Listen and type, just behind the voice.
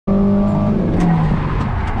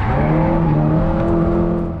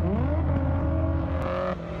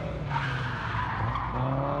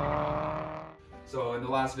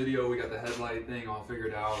last video we got the headlight thing all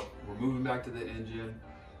figured out. We're moving back to the engine.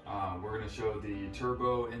 We're going to show the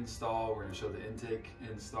turbo install, we're going to show the intake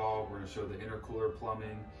install, we're going to show the intercooler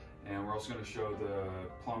plumbing, and we're also going to show the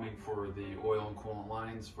plumbing for the oil and coolant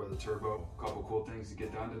lines for the turbo. A couple cool things to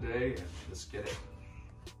get done today, and let's get it.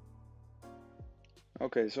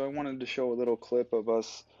 Okay, so I wanted to show a little clip of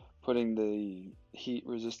us putting the heat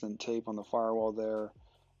resistant tape on the firewall there.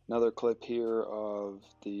 Another clip here of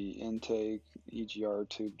the intake, EGR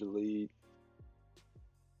tube delete.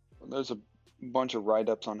 There's a bunch of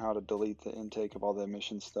write-ups on how to delete the intake of all the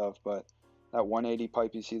emission stuff, but that 180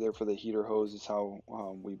 pipe you see there for the heater hose is how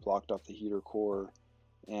we blocked off the heater core,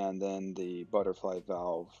 and then the butterfly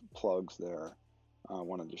valve plugs there. I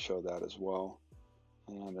wanted to show that as well.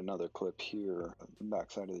 And another clip here, the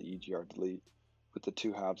backside of the EGR delete with the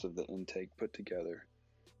two halves of the intake put together.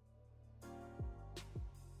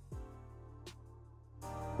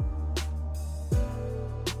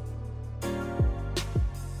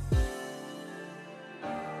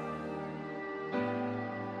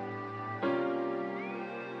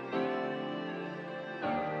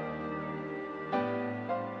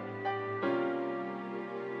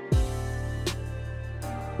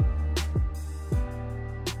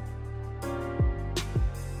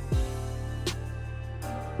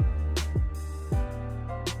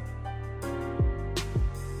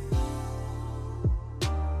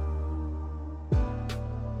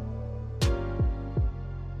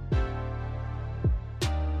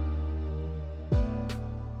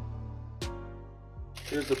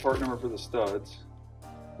 Here's the part number for the studs.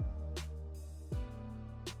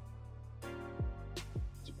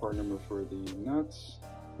 It's a part number for the nuts.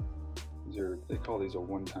 They call these a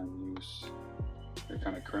one-time use. They're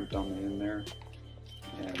kind of crimped on the end there.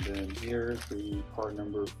 And then here's the part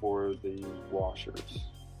number for the washers.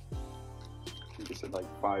 I think it's at like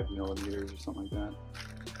 5 millimeters or something like that.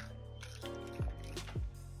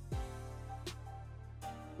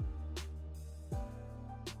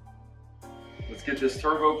 Let's get this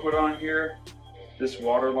turbo put on here. This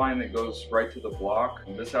water line that goes right to the block,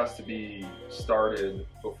 this has to be started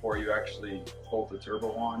before you actually bolt the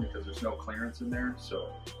turbo on because there's no clearance in there.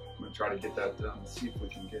 So I'm gonna try to get that done and see if we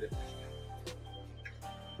can get it.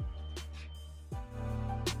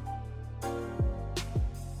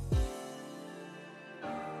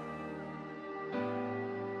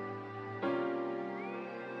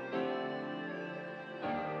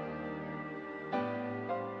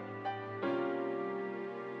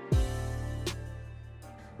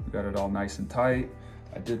 Got it all nice and tight.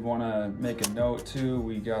 I did want to make a note too.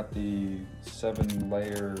 We got the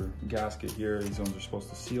 7-layer gasket here. These ones are supposed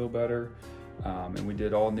to seal better. And we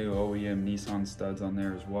did all new OEM Nissan studs on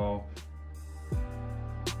there as well.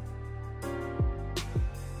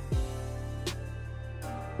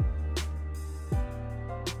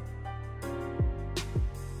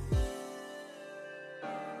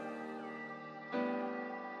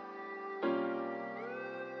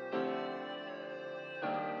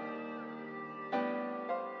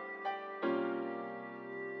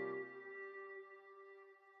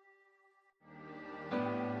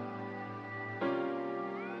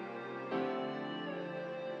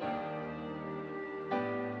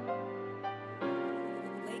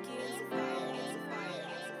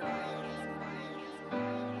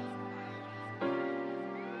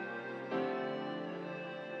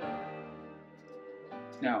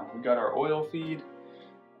 Now we got our oil feed,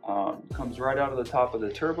 comes right out of the top of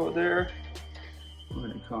the turbo there. We're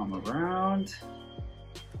gonna come around,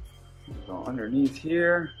 go underneath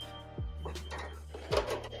here,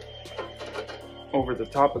 over the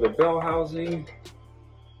top of the bell housing.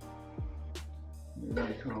 We're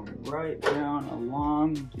gonna come right down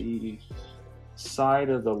along the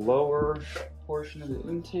side of the lower portion of the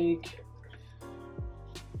intake.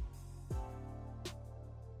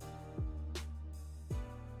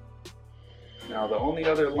 Now the only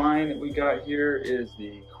other line that we got here is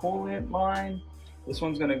the coolant line. This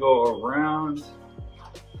one's gonna go around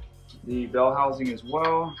the bell housing as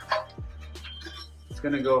well. It's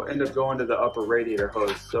gonna end up going to the upper radiator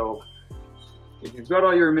hose. So if you've got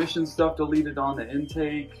all your emission stuff deleted on the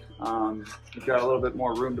intake, you've got a little bit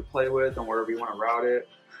more room to play with on wherever you wanna route it.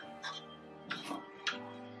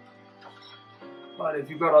 But if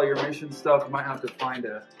you've got all your emission stuff, you might have to find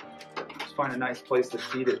a nice place to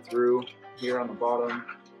feed it through. Here on the bottom,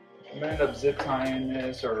 I'm gonna end up zip tying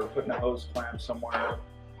this or putting a hose clamp somewhere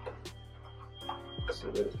so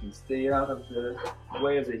that it can stay out of the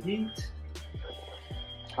way of the heat.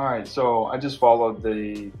 All right, so I just followed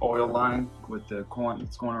the oil line with the coolant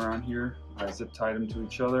that's going around here. I zip tied them to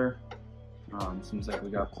each other. Seems like we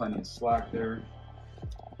got plenty of slack there.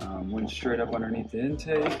 Went straight up underneath the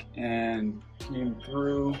intake and came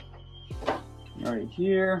through right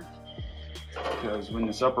here, because when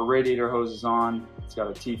this upper radiator hose is on, it's got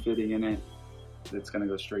a T-fitting in it that's going to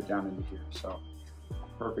go straight down into here. So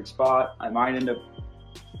perfect spot. I might end up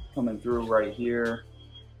coming through right here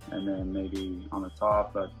and then maybe on the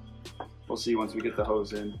top, but we'll see once we get the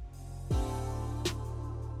hose in.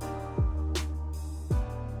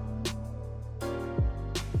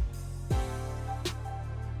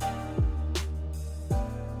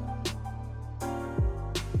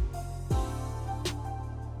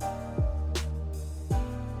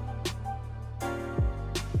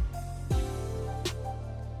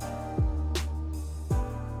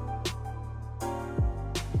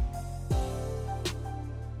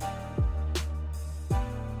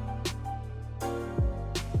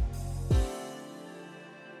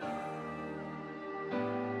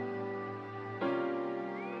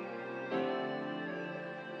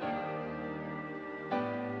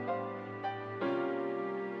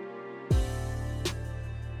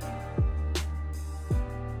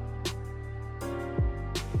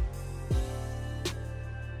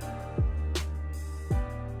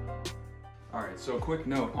 Alright, so a quick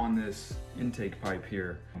note on this intake pipe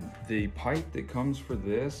here. The pipe that comes for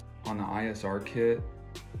this on the ISR kit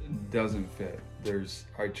doesn't fit.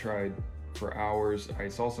 I tried for hours. I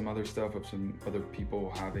saw some other stuff of some other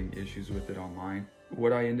people having issues with it online.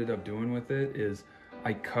 What I ended up doing with it is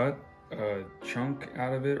I cut a chunk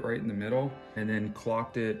out of it right in the middle and then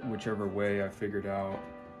clocked it whichever way I figured out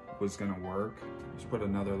was gonna work. Just put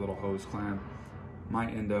another little hose clamp. Might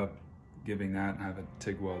end up giving that and have it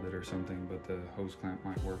TIG welded or something, but the hose clamp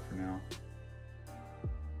might work for now.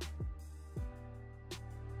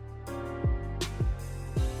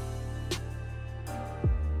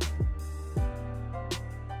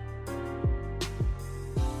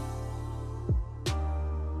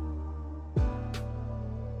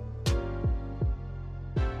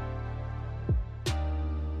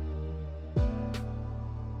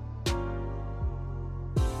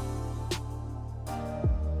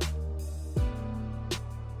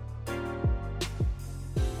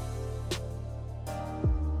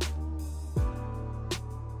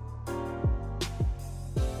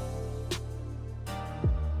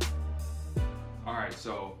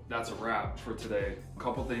 So that's a wrap for today. A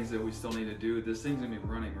couple things that we still need to do. This thing's gonna be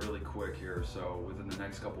running really quick here, so within the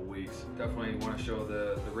next couple weeks. Definitely want to show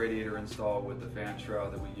the radiator install with the fan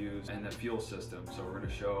shroud that we use and the fuel system. So we're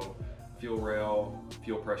gonna show fuel rail,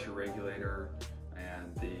 fuel pressure regulator,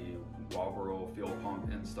 and the Walbro fuel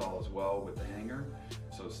pump install as well with the hanger.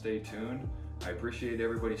 So stay tuned. I appreciate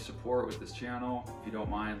everybody's support with this channel. If you don't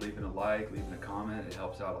mind leaving a like, leaving a comment, it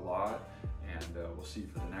helps out a lot. And we'll see you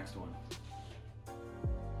for the next one.